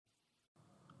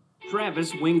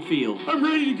Travis Wingfield. I'm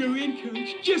ready to go in,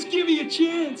 Coach. Just give me a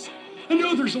chance. I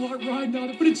know there's a lot riding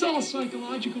on it, but it's all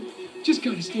psychological. Just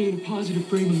got to stay in a positive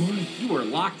frame of mind. You are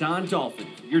Locked On Dolphins,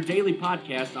 your daily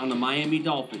podcast on the Miami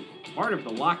Dolphins, part of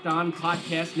the Locked On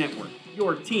Podcast Network,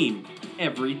 your team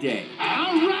every day.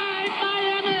 All right,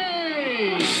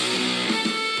 Miami!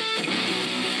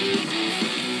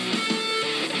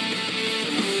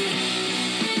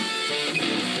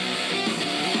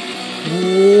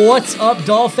 What's up,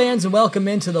 Dolphin fans, and welcome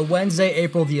into the Wednesday,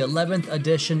 April the 11th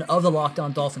edition of the Locked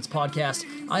On Dolphins podcast.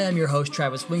 I am your host,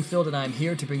 Travis Wingfield, and I am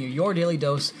here to bring you your daily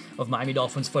dose of Miami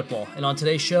Dolphins football. And on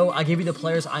today's show, I give you the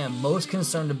players I am most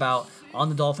concerned about on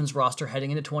the Dolphins roster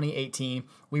heading into 2018.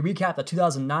 We recap the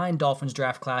 2009 Dolphins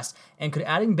draft class, and could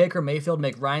adding Baker Mayfield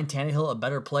make Ryan Tannehill a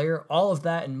better player? All of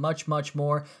that and much, much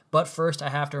more. But first, I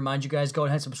have to remind you guys, go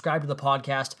ahead and subscribe to the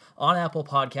podcast on Apple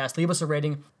Podcasts. Leave us a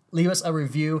rating. Leave us a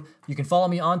review. You can follow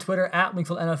me on Twitter at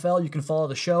Wingfield NFL. You can follow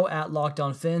the show at Locked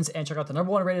On Fins, and check out the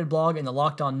 #1 rated blog in the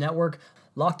Locked On Network,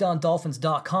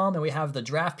 LockedOnDolphins.com, and we have the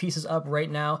draft pieces up right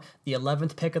now. The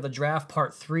 11th pick of the draft,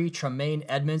 part 3, Tremaine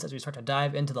Edmunds, as we start to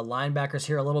dive into the linebackers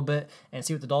here a little bit and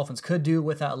see what the Dolphins could do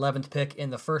with that 11th pick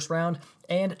in the first round.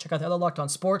 And check out the other Locked On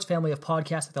Sports family of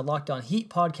podcasts, like the Locked On Heat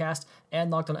podcast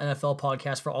and Locked On NFL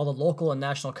podcast, for all the local and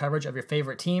national coverage of your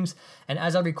favorite teams. And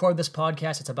as I record this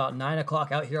podcast, it's about 9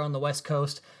 o'clock out here on the West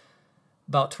Coast.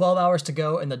 About 12 hours to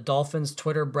go in the Dolphins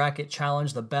Twitter Bracket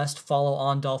Challenge, the best follow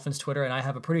on Dolphins Twitter, and I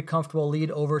have a pretty comfortable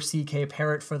lead over CK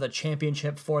Parrott for the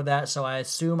championship for that, so I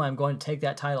assume I'm going to take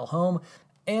that title home.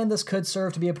 And this could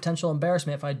serve to be a potential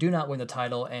embarrassment if I do not win the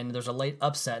title and there's a late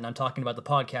upset, and I'm talking about the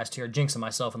podcast here, jinxing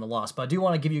myself in the loss. But I do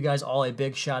want to give you guys all a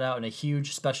big shout out and a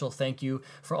huge special thank you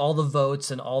for all the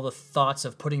votes and all the thoughts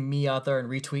of putting me out there and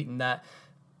retweeting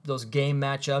those game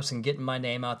matchups and getting my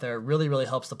name out there. It really, really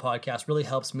helps the podcast, really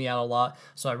helps me out a lot.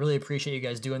 So I really appreciate you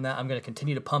guys doing that. I'm going to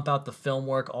continue to pump out the film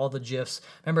work, all the GIFs.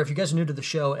 Remember, if you guys are new to the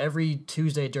show, every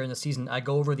Tuesday during the season, I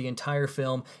go over the entire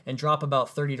film and drop about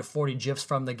 30 to 40 GIFs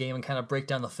from the game and kind of break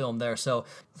down the film there. So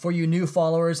for you new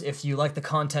followers, if you like the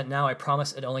content now, I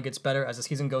promise it only gets better as the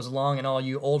season goes along. And all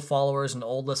you old followers and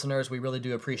old listeners, we really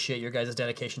do appreciate your guys'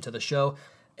 dedication to the show.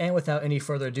 And without any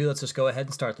further ado, let's just go ahead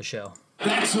and start the show.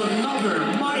 That's another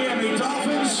Miami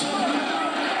Dolphins.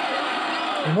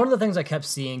 And one of the things I kept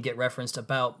seeing get referenced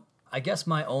about, I guess,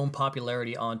 my own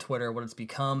popularity on Twitter, what it's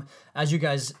become. As you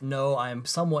guys know, I'm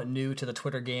somewhat new to the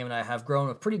Twitter game, and I have grown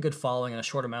a pretty good following in a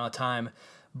short amount of time.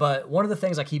 But one of the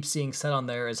things I keep seeing said on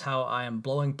there is how I am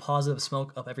blowing positive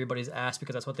smoke up everybody's ass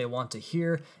because that's what they want to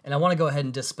hear. And I want to go ahead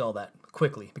and dispel that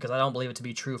quickly because I don't believe it to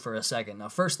be true for a second. Now,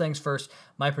 first things first,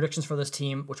 my predictions for this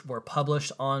team, which were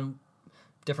published on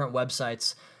different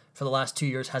websites for the last 2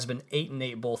 years, has been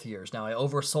 8-8 both years. Now, I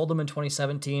oversold them in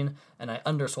 2017 and I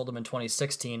undersold them in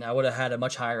 2016. I would have had a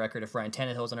much higher record if Ryan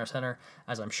Tannehill was in our center,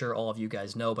 as I'm sure all of you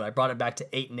guys know, but I brought it back to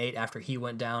 8-8 after he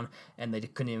went down, and they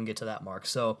couldn't even get to that mark.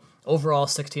 So overall,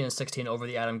 16-16 over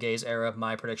the Adam Gase era.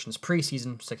 My predictions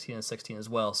preseason, 16-16 as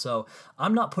well. So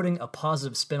I'm not putting a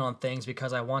positive spin on things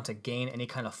because I want to gain any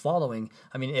kind of following.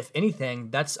 I mean, if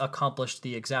anything, that's accomplished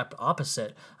the exact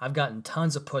opposite. I've gotten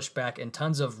tons of pushback and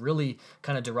tons of really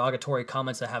kind of derogatory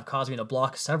comments that have caused me to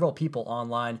block several people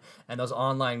online, and those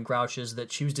online grouches that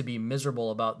choose to be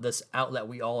miserable about this outlet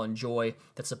we all enjoy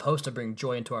that's supposed to bring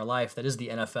joy into our life, that is the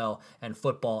NFL and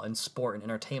football and sport and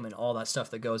entertainment, all that stuff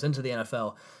that goes into the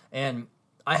NFL. And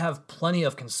I have plenty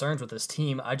of concerns with this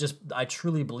team. I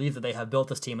truly believe that they have built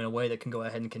this team in a way that can go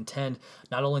ahead and contend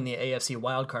not only in the AFC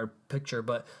wildcard picture,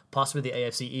 but possibly the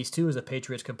AFC East too, as the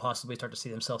Patriots could possibly start to see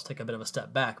themselves take a bit of a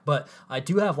step back. But I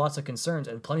do have lots of concerns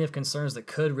and plenty of concerns that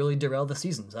could really derail the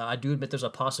seasons. I do admit there's a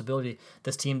possibility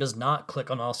this team does not click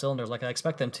on all cylinders like I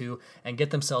expect them to and get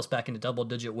themselves back into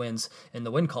double-digit wins in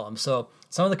the win column. So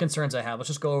some of the concerns I have, let's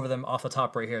just go over them off the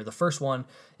top right here. The first one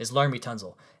is Laremy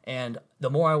Tunsil. And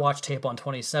the more I watch tape on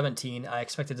 2017, I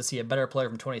expected to see a better player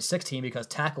from 2016 because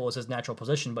tackle is his natural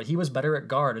position, but he was better at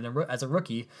guard. And as a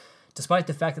rookie, despite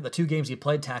the fact that the 2 games he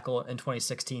played tackle in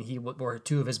 2016 were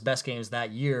 2 of his best games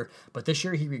that year, but this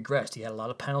year he regressed. He had a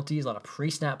lot of penalties, a lot of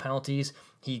pre-snap penalties.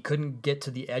 He couldn't get to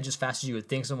the edge as fast as you would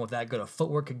think someone with that good of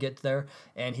footwork could get there,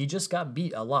 and he just got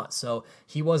beat a lot. So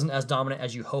he wasn't as dominant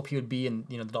as you hope he would be, and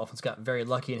the Dolphins got very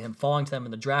lucky in him falling to them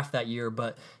in the draft that year,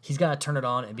 but he's got to turn it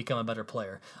on and become a better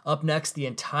player. Up next, the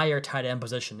entire tight end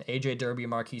position, A.J. Derby,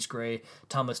 Marquise Gray,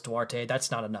 Thomas Duarte,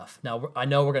 that's not enough. Now, I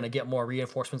know we're going to get more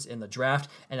reinforcements in the draft,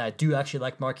 and I do actually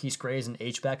like Marquise Gray as an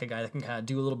H-back, a guy that can kind of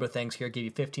do a little bit of things here, give you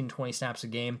 15, 20 snaps a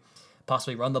game.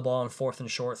 possibly run the ball on 4th and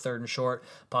short, 3rd and short,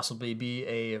 possibly be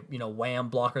a wham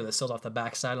blocker that seals off the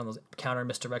backside on those counter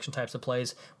misdirection types of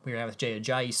plays. We're going to have with Jay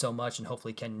Ajayi so much, and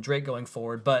hopefully Kenyon Drake going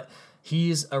forward. But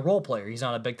he's a role player. He's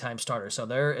not a big-time starter. So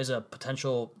there is a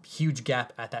potential huge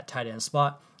gap at that tight end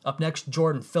spot. Up next,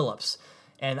 Jordan Phillips.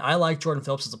 And I like Jordan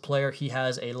Phillips as a player. He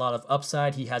has a lot of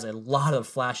upside. He has a lot of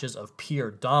flashes of pure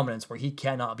dominance where he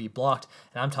cannot be blocked.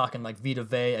 And I'm talking like Vita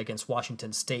Vea against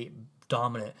Washington State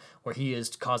dominant, where he is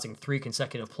causing 3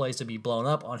 consecutive plays to be blown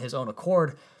up on his own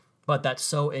accord. But that's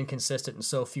so inconsistent and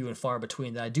so few and far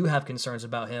between that I do have concerns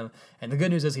about him. And the good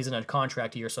news is he's in a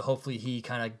contract year, so hopefully he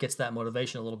kind of gets that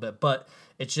motivation a little bit. But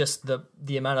it's just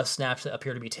the amount of snaps that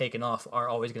appear to be taken off are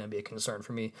always going to be a concern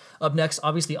for me. Up next,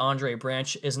 obviously Andre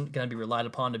Branch isn't going to be relied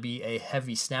upon to be a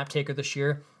heavy snap taker this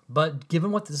year. But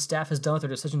given what the staff has done with their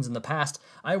decisions in the past,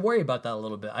 I worry about that a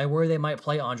little bit. I worry they might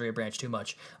play Andre Branch too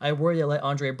much. I worry they let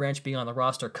Andre Branch being on the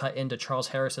roster cut into Charles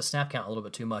Harris's snap count a little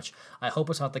bit too much. I hope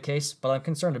it's not the case, but I'm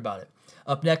concerned about it.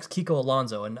 Up next, Kiko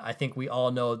Alonso, and I think we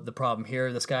all know the problem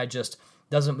here. This guy just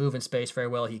doesn't move in space very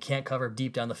well. He can't cover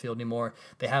deep down the field anymore.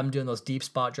 They have him doing those deep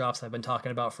spot drops I've been talking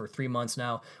about for 3 months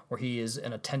now, where he is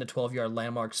in a 10 to 12 yard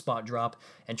landmark spot drop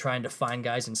and trying to find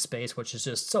guys in space, which is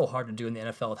just so hard to do in the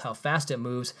NFL with how fast it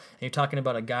moves. And you're talking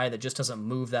about a guy that just doesn't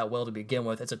move that well to begin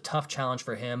with. It's a tough challenge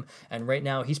for him. And right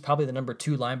now, he's probably the number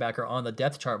 2 linebacker on the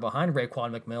depth chart behind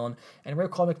Raekwon McMillan. And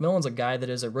Raekwon McMillan's a guy that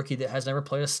is a rookie that has never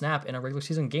played a snap in a regular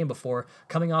season game before,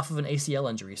 coming off of an ACL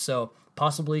injury. So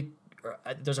possibly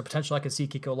there's a potential I could see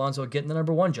Kiko Alonso getting the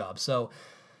number 1 job. So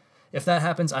if that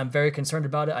happens, I'm very concerned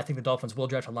about it. I think the Dolphins will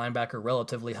draft a linebacker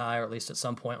relatively high, or at least at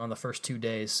some point on the first 2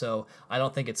 days. So I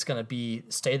don't think it's going to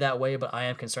stay that way, but I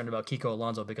am concerned about Kiko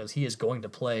Alonso because he is going to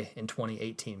play in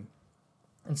 2018.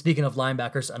 And speaking of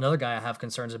linebackers, another guy I have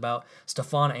concerns about,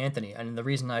 Stephon Anthony. And the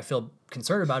reason I feel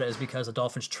concerned about it is because the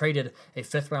Dolphins traded a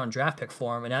 5th-round draft pick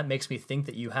for him, and that makes me think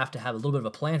that you have to have a little bit of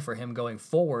a plan for him going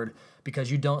forward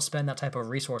because you don't spend that type of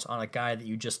resource on a guy that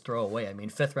you just throw away. I mean,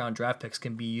 5th-round draft picks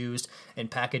can be used in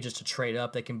packages to trade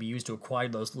up. They can be used to acquire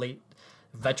those late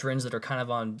veterans that are kind of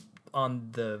on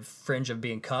the fringe of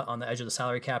being cut on the edge of the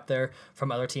salary cap there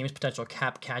from other teams. Potential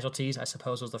cap casualties, I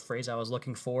suppose, was the phrase I was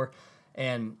looking for.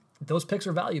 And those picks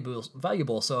are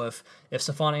valuable. So if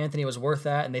Stephon Anthony was worth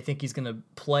that and they think he's going to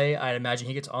play, I'd imagine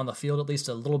he gets on the field at least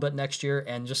a little bit next year.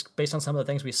 And just based on some of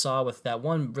the things we saw with that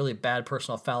one really bad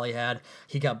personal foul he had,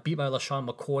 he got beat by LaShawn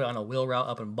McCoy on a wheel route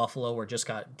up in Buffalo where just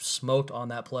got smoked on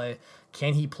that play.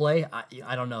 Can he play?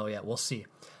 I don't know yet. We'll see.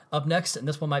 Up next, and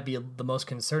this one might be the most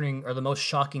concerning or the most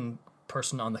shocking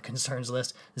person on the concerns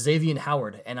list, Xavier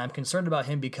Howard. And I'm concerned about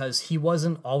him because he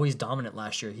wasn't always dominant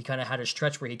last year. He kind of had a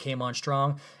stretch where he came on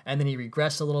strong and then he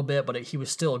regressed a little bit, but he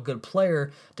was still a good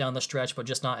player down the stretch, but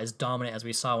just not as dominant as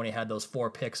we saw when he had those 4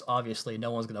 picks. Obviously,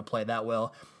 no one's going to play that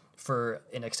well for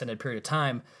an extended period of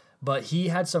time, but he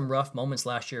had some rough moments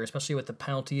last year, especially with the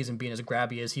penalties and being as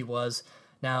grabby as he was.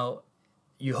 Now,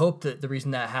 you hope that the reason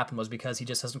that happened was because he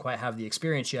just doesn't quite have the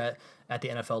experience yet at the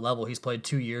NFL level. He's played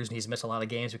 2 years and he's missed a lot of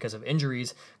games because of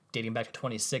injuries dating back to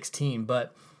 2016.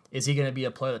 But is he going to be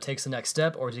a player that takes the next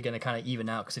step, or is he going to kind of even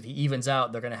out? Because if he evens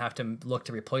out, they're going to have to look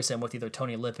to replace him with either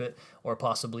Tony Lippett or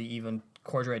possibly even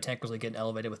Cordrea Tankersley getting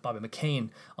elevated with Bobby McCain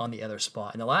on the other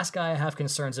spot. And the last guy I have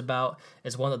concerns about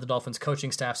is one that the Dolphins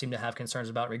coaching staff seem to have concerns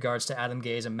about in regards to Adam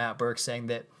Gase and Matt Burke, saying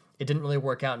that it didn't really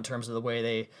work out in terms of the way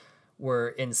they were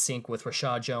in sync with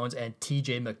Rashad Jones and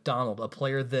TJ McDonald, a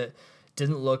player that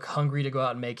didn't look hungry to go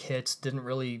out and make hits, didn't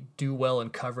really do well in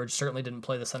coverage, certainly didn't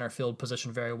play the center field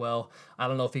position very well. I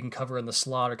don't know if he can cover in the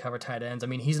slot or cover tight ends. I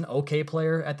mean, he's an okay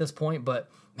player at this point,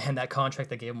 but man, that contract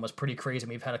they gave him was pretty crazy.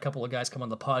 We've had a couple of guys come on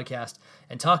the podcast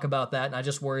and talk about that, and I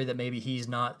just worry that maybe he's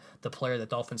not the player that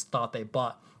Dolphins thought they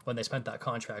bought when they spent that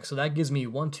contract. So that gives me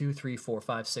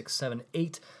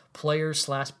 8 players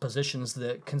 / positions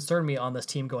that concern me on this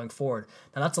team going forward.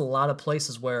 Now that's a lot of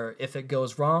places where if it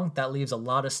goes wrong, that leaves a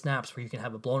lot of snaps where you can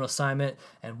have a blown assignment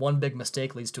and one big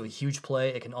mistake leads to a huge play.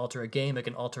 It can alter a game, it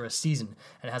can alter a season.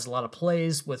 And it has a lot of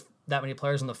plays with that many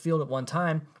players on the field at one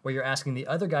time where you're asking the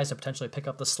other guys to potentially pick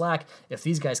up the slack if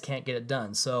these guys can't get it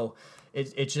done. So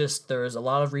it just, there's a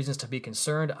lot of reasons to be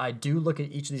concerned. I do look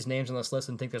at each of these names on this list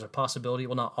and think there's a possibility,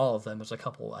 well, not all of them, there's a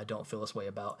couple I don't feel this way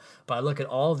about, but I look at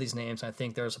all of these names and I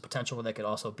think there's a potential where they could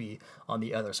also be on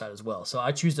the other side as well. So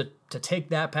I choose to take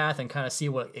that path and kind of see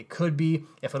what it could be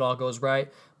if it all goes right,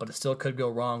 but it still could go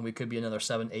wrong. We could be another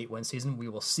 7-8 win season. We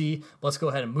will see. Let's go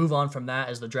ahead and move on from that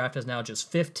as the draft is now just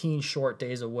 15 short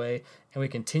days away, and we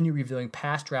continue reviewing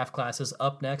past draft classes.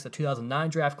 Up next, the 2009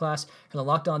 draft class from the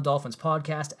Locked On Dolphins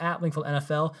podcast at Wingfield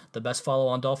NFL, the best follow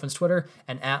on Dolphins Twitter,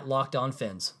 and at Locked On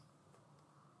Fins.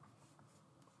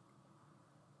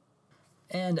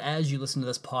 And as you listen to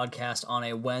this podcast on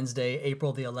a Wednesday,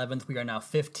 April the 11th, we are now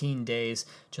 15 days,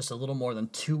 just a little more than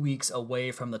 2 weeks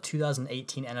away from the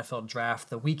 2018 NFL Draft,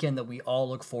 the weekend that we all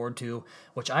look forward to,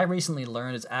 which I recently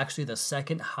learned is actually the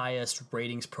second highest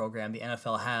ratings program the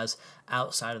NFL has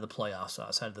outside of the playoffs, so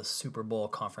outside of the Super Bowl,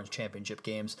 conference championship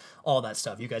games, all that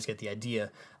stuff. You guys get the idea.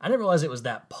 I didn't realize it was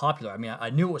that popular. I mean,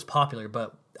 I knew it was popular,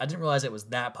 but I didn't realize it was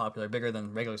that popular, bigger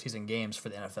than regular season games for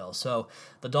the NFL. So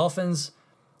the Dolphins,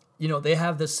 they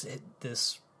have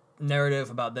this narrative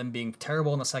about them being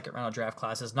terrible in the second round of draft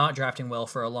classes, not drafting well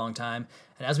for a long time.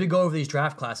 And as we go over these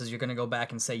draft classes, you're going to go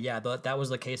back and say, yeah, that was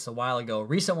the case a while ago.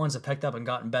 Recent ones have picked up and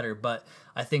gotten better, but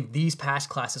I think these past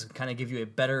classes can kind of give you a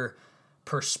better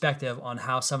perspective on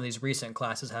how some of these recent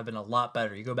classes have been a lot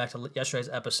better. You go back to yesterday's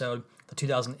episode, the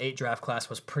 2008 draft class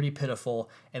was pretty pitiful,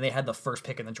 and they had the first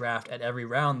pick in the draft at every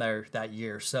round there that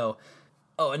year. So,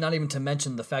 and not even to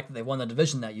mention the fact that they won the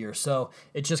division that year. So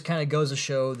it just kind of goes to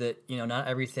show that, not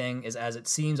everything is as it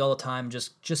seems all the time.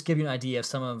 Just give you an idea of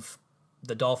some of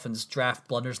the Dolphins' draft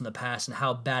blunders in the past and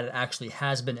how bad it actually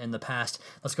has been in the past.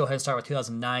 Let's go ahead and start with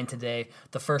 2009 today.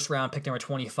 The first round, pick number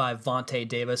 25, Vontae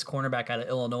Davis, cornerback out of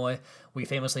Illinois. We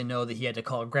famously know that he had to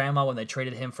call grandma when they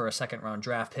traded him for a second-round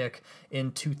draft pick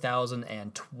in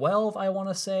 2012, I want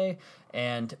to say,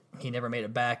 and he never made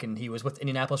it back, and he was with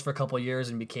Indianapolis for a couple of years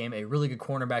and became a really good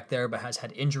cornerback there, but has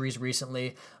had injuries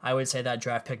recently. I would say that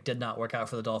draft pick did not work out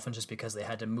for the Dolphins just because they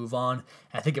had to move on,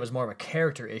 and I think it was more of a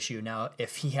character issue. Now,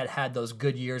 if he had had those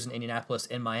good years in Indianapolis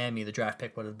and Miami, the draft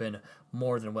pick would have been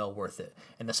more than well worth it.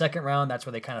 In the second round, that's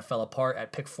where they kind of fell apart.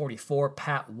 At pick 44,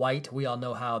 Pat White, we all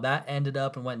know how that ended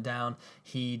up and went down.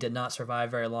 He did not survive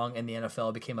very long in the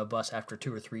NFL, became a bust after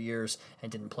 2 or 3 years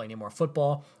and didn't play any more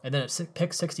football. And then at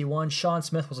pick 61, Sean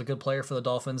Smith was a good player for the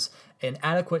Dolphins, an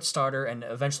adequate starter, and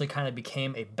eventually kind of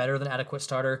became a better than adequate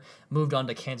starter, moved on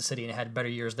to Kansas City and had better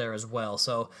years there as well.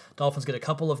 So Dolphins get a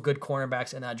couple of good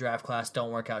cornerbacks in that draft class,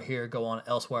 don't work out here, go on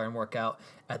elsewhere and work out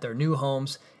at their new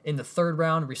homes. In the third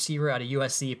round, receiver out of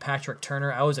USC, Patrick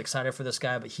Turner. I was excited for this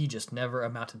guy, but he just never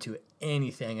amounted to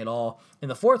anything at all. In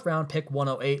the fourth round, pick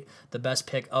 108, the best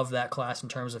pick of that class in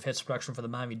terms of hits production for the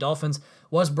Miami Dolphins,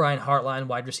 was Brian Hartline,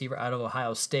 wide receiver out of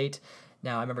Ohio State.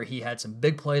 Now, I remember he had some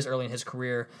big plays early in his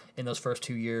career in those first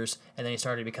 2 years, and then he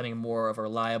started becoming more of a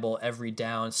reliable, every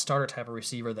down starter type of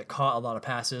receiver that caught a lot of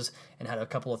passes and had a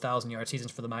couple of 1,000-yard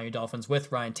seasons for the Miami Dolphins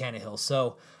with Ryan Tannehill.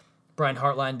 So Brian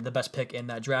Hartline, the best pick in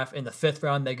that draft. In the fifth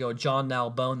round, they go John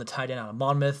Nalbone, the tight end out of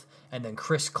Monmouth, and then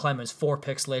Chris Clemens, 4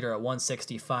 picks later at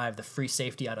 165, the free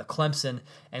safety out of Clemson.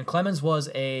 And Clemens was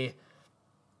a,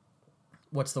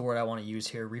 what's the word I want to use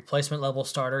here, replacement level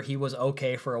starter. He was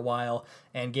okay for a while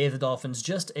and gave the Dolphins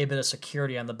just a bit of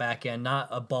security on the back end, not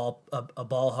a ball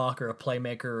hawk or a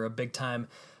playmaker or a big-time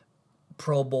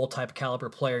Pro Bowl type caliber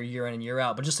player year in and year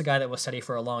out, but just a guy that was steady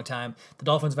for a long time. The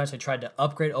Dolphins eventually tried to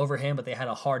upgrade over him, but they had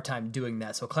a hard time doing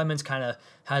that. So Clemens kind of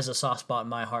has a soft spot in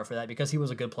my heart for that because he was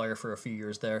a good player for a few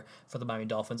years there for the Miami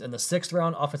Dolphins. In the sixth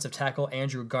round, offensive tackle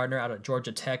Andrew Gardner out of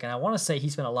Georgia Tech, and I want to say he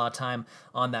spent a lot of time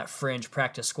on that fringe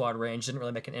practice squad range, didn't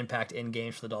really make an impact in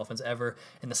games for the Dolphins ever.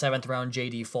 In the seventh round,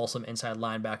 J.D. Folsom, inside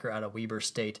linebacker out of Weber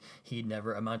State. He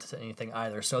never amounted to anything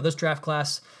either. So this draft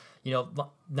class,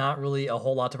 not really a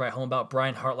whole lot to write home about.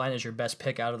 Brian Hartline is your best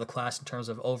pick out of the class in terms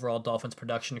of overall Dolphins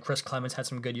production. Chris Clemens had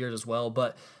some good years as well,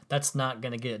 but that's not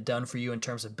going to get it done for you in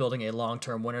terms of building a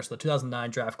long-term winner. So the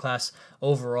 2009 draft class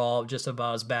overall, just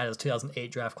about as bad as the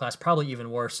 2008 draft class, probably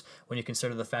even worse when you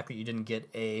consider the fact that you didn't get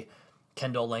a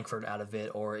Kendall Langford out of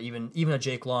it, or even a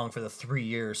Jake Long for the 3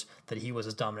 years that he was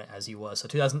as dominant as he was. So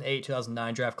 2008,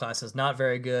 2009 draft class is not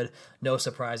very good. No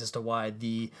surprise as to why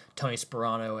the Tony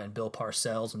Sperano and Bill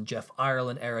Parcells and Jeff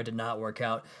Ireland era did not work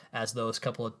out, as those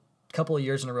couple of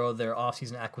years in a row, their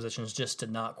offseason acquisitions just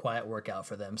did not quite work out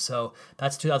for them. So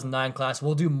that's 2009 class.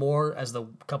 We'll do more as the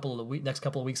next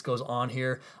couple of weeks goes on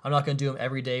here. I'm not going to do them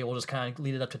every day. We'll just kind of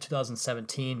lead it up to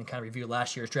 2017 and kind of review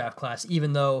last year's draft class,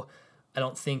 even though I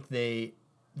don't think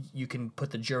you can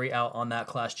put the jury out on that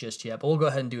class just yet, but we'll go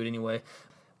ahead and do it anyway.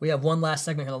 We have one last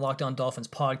segment here on the Locked On Dolphins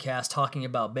podcast talking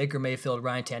about Baker Mayfield,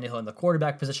 Ryan Tannehill, and the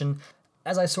quarterback position,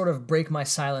 as I sort of break my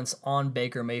silence on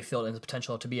Baker Mayfield and his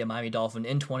potential to be a Miami Dolphin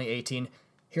in 2018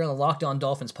 here on the Locked On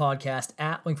Dolphins podcast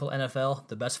at Wingfield NFL,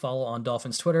 the best follow on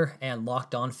Dolphins Twitter, and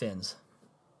Locked On Fins.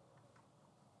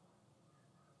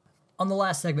 On the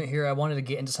last segment here, I wanted to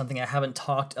get into something I haven't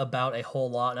talked about a whole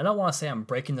lot, and I don't want to say I'm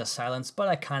breaking the silence, but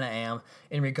I kind of am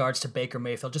in regards to Baker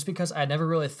Mayfield, just because I never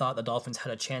really thought the Dolphins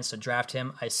had a chance to draft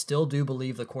him. I still do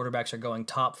believe the quarterbacks are going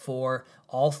top 4,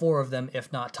 all 4 of them,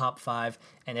 if not top 5,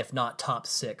 and if not top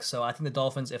 6. So I think the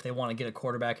Dolphins, if they want to get a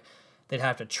quarterback, they'd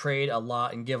have to trade a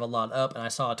lot and give a lot up. And I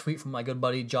saw a tweet from my good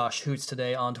buddy Josh Hoots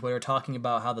today on Twitter talking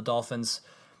about how the Dolphins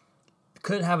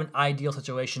could have an ideal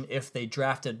situation if they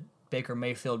drafted Baker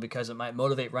Mayfield, because it might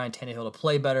motivate Ryan Tannehill to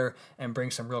play better and bring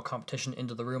some real competition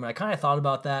into the room. And I kind of thought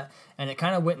about that, and it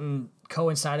kind of went and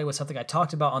coincided with something I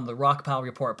talked about on the Rock Pile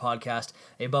Report podcast,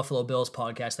 a Buffalo Bills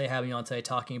podcast. They have me on today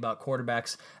talking about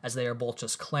quarterbacks, as they are both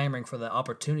just clamoring for the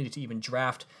opportunity to even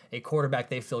draft a quarterback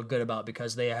they feel good about,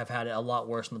 because they have had it a lot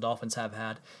worse than the Dolphins have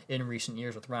had in recent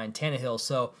years with Ryan Tannehill.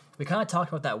 So we kind of talked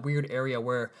about that weird area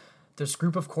where there's a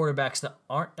group of quarterbacks that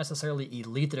aren't necessarily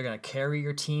elite that are going to carry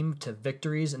your team to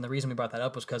victories. And the reason we brought that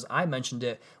up was because I mentioned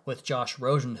it with Josh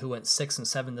Rosen, who went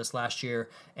 6-7 this last year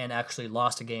and actually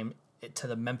lost a game to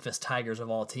the Memphis Tigers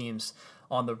of all teams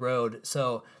on the road.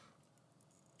 So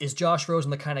is Josh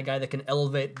Rosen the kind of guy that can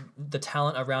elevate the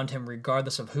talent around him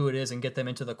regardless of who it is and get them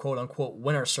into the quote-unquote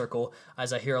winner circle,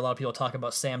 as I hear a lot of people talk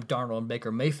about Sam Darnold and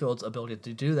Baker Mayfield's ability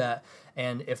to do that?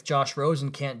 And if Josh Rosen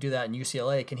can't do that in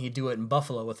UCLA, can he do it in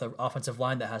Buffalo with an offensive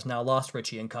line that has now lost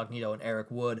Richie Incognito and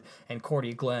Eric Wood and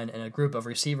Cordy Glenn and a group of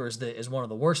receivers that is one of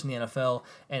the worst in the NFL,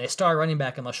 and a star running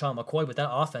back in LaShawn McCoy? But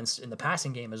that offense in the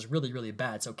passing game is really, really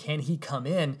bad. So can he come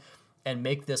in and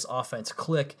make this offense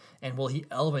click, and will he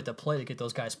elevate the play to get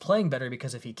those guys playing better?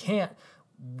 Because if he can't,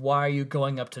 why are you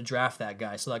going up to draft that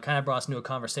guy? So that kind of brought us into a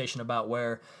conversation about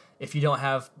where if you don't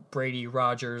have Brady,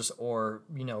 Rodgers, or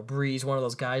Breeze, one of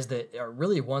those guys that are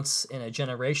really once in a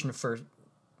generation for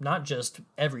not just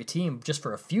every team, just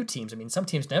for a few teams. I mean, some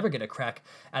teams never get a crack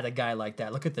at a guy like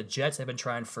that. Look at the Jets; they've been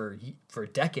trying for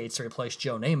decades to replace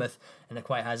Joe Namath, and it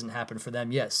quite hasn't happened for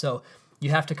them yet. So you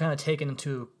have to kind of take it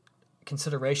into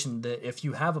consideration that if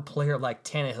you have a player like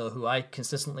Tannehill, who I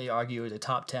consistently argue is a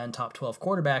top 10, top 12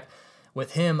 quarterback,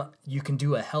 with him, you can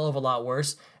do a hell of a lot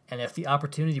worse. And if the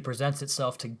opportunity presents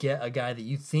itself to get a guy that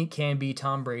you think can be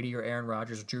Tom Brady or Aaron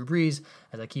Rodgers or Drew Brees,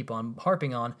 as I keep on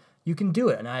harping on, you can do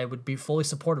it. And I would be fully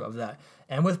supportive of that.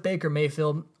 And with Baker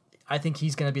Mayfield, I think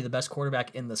he's going to be the best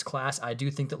quarterback in this class. I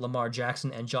do think that Lamar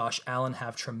Jackson and Josh Allen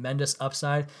have tremendous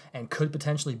upside and could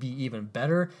potentially be even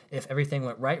better if everything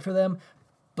went right for them.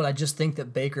 But I just think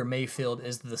that Baker Mayfield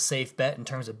is the safe bet in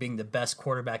terms of being the best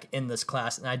quarterback in this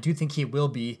class, and I do think he will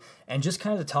be. And just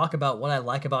kind of to talk about what I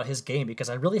like about his game, because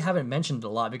I really haven't mentioned it a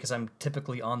lot, because I'm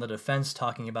typically on the defense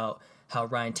talking about how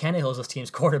Ryan Tannehill is this team's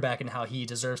quarterback and how he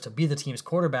deserves to be the team's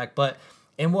quarterback. But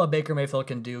in what Baker Mayfield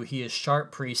can do, he is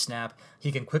sharp pre-snap.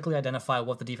 He can quickly identify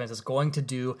what the defense is going to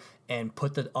do and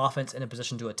put the offense in a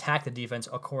position to attack the defense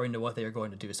according to what they are going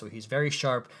to do. So he's very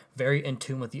sharp, very in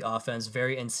tune with the offense,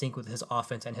 very in sync with his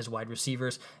offense and his wide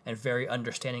receivers, and very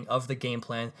understanding of the game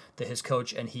plan that his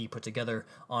coach and he put together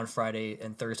on Friday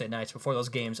and Thursday nights before those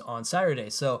games on Saturday.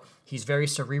 So he's very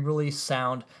cerebrally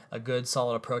sound, a good,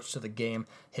 solid approach to the game.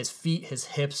 His feet, his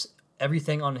hips,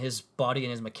 everything on his body and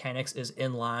his mechanics is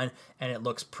in line, and it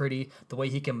looks pretty. The way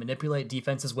he can manipulate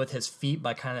defenses with his feet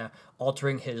by kind of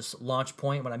altering his launch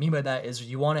point. What I mean by that is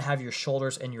you want to have your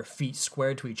shoulders and your feet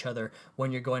squared to each other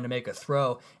when you're going to make a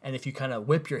throw. And if you kind of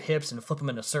whip your hips and flip them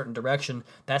in a certain direction,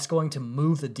 that's going to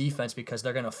move the defense, because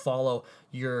they're going to follow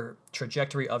your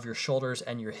trajectory of your shoulders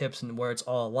and your hips and where it's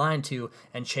all aligned to,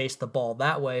 and chase the ball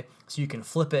that way. So you can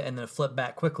flip it and then flip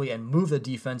back quickly and move the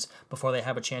defense before they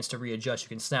have a chance to readjust. You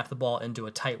can snap the ball into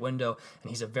a tight window,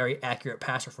 and he's a very accurate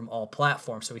passer from all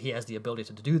platforms. So he has the ability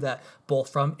to do that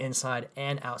both from inside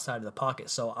and outside of the pocket.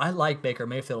 So I like Baker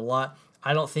Mayfield a lot.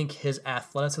 I don't think his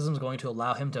athleticism is going to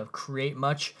allow him to create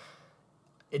much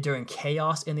during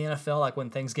chaos in the NFL. Like when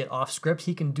things get off script,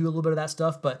 he can do a little bit of that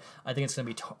stuff, but I think it's going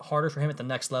to be harder for him at the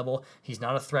next level. He's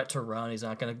not a threat to run. He's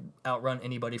not going to outrun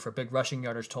anybody for big rushing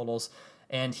yardage totals,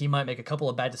 and he might make a couple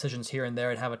of bad decisions here and there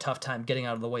and have a tough time getting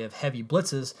out of the way of heavy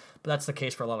blitzes, but that's the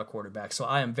case for a lot of quarterbacks. So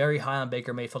I am very high on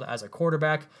Baker Mayfield as a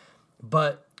quarterback,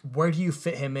 but where do you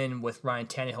fit him in with Ryan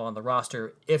Tannehill on the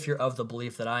roster if you're of the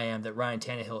belief that I am, that Ryan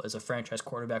Tannehill is a franchise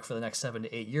quarterback for the next 7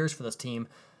 to 8 years for this team?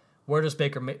 Where does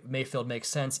Baker Mayfield make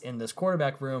sense in this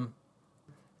quarterback room?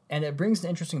 And it brings an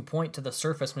interesting point to the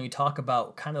surface when you talk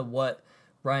about kind of what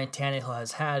Ryan Tannehill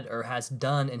has had or has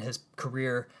done in his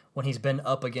career when he's been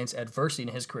up against adversity in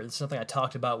his career. This is something I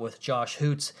talked about with Josh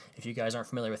Hoots. If you guys aren't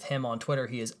familiar with him on Twitter,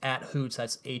 he is at Hoots.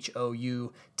 That's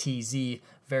Houtz.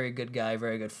 Very good guy,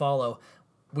 very good follow.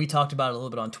 We talked about it a little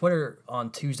bit on Twitter on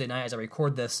Tuesday night as I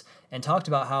record this, and talked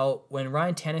about how when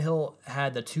Ryan Tannehill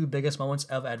had the two biggest moments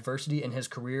of adversity in his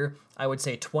career, I would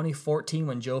say 2014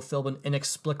 when Joe Philbin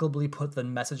inexplicably put the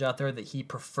message out there that he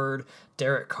preferred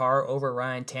Derek Carr over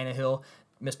Ryan Tannehill,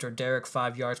 Mr. Derek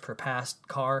 5 yards per pass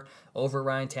Carr over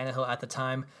Ryan Tannehill at the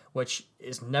time, which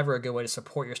is never a good way to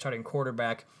support your starting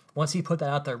quarterback. once he put that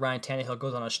out there, Ryan Tannehill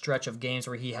goes on a stretch of games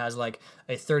where he has like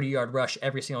a 30-yard rush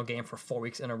every single game for 4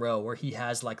 weeks in a row, where he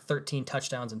has like 13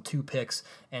 touchdowns and 2 picks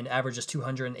and averages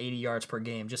 280 yards per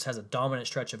game. Just has a dominant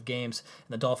stretch of games,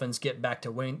 and the Dolphins get back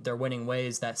to their winning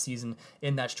ways that season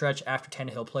in that stretch after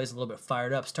Tannehill plays a little bit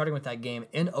fired up, starting with that game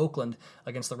in Oakland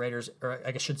against the Raiders, or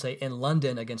I should say in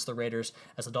London against the Raiders,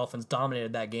 as the Dolphins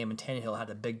dominated that game, and Tannehill had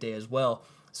a big day as well.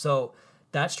 So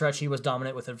that stretch, he was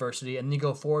dominant with adversity. And then you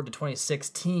go forward to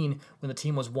 2016, when the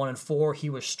team was 1-4. He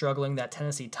was struggling. That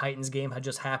Tennessee Titans game had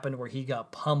just happened where he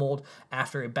got pummeled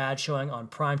after a bad showing on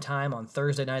primetime on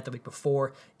Thursday night the week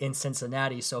before in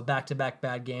Cincinnati. So back-to-back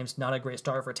bad games. Not a great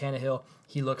start for Tannehill.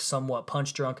 He looks somewhat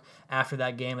punch drunk after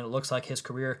that game, and it looks like his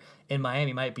career in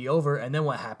Miami might be over. And then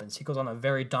what happens? He goes on a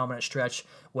very dominant stretch,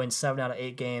 wins 7 out of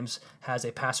 8 games, has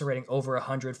a passer rating over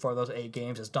 100 for those 8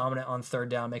 games, is dominant on third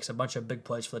down, makes a bunch of big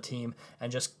plays for the team,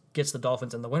 and just gets the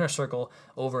Dolphins in the winner's circle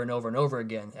over and over and over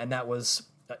again. And that was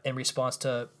in response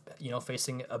to,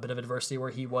 facing a bit of adversity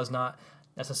where he was not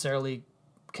necessarily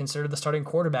considered the starting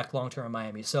quarterback long-term in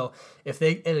Miami. So if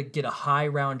they get a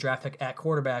high-round draft pick at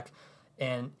quarterback,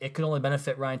 and it could only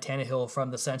benefit Ryan Tannehill from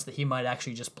the sense that he might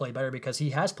actually just play better, because he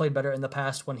has played better in the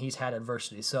past when he's had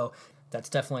adversity. So that's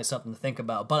definitely something to think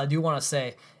about. But I do want to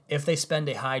say, if they spend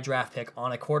a high draft pick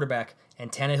on a quarterback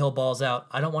and Tannehill balls out,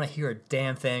 I don't want to hear a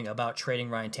damn thing about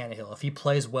trading Ryan Tannehill. If he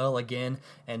plays well again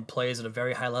and plays at a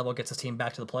very high level, gets his team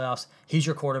back to the playoffs, he's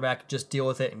your quarterback. Just deal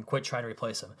with it and quit trying to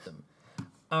replace him.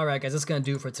 All right, guys, that's going to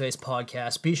do it for today's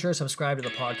podcast. Be sure to subscribe to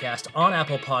the podcast on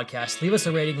Apple Podcasts. Leave us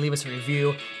a rating, leave us a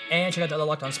review, and check out the other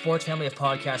Locked On Sports family of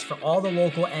podcasts for all the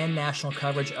local and national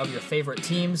coverage of your favorite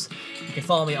teams. You can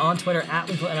follow me on Twitter at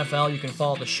LinkedIn NFL. You can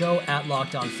follow the show at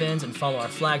Locked On Fins, and follow our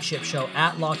flagship show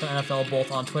at Locked On NFL, both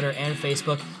on Twitter and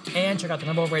Facebook. And check out the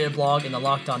number one rated blog in the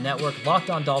Locked On Network,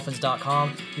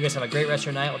 LockedOnDolphins.com. You guys have a great rest of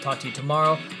your night. We'll talk to you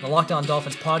tomorrow on the Locked On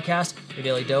Dolphins podcast, your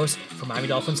daily dose for Miami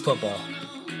Dolphins football.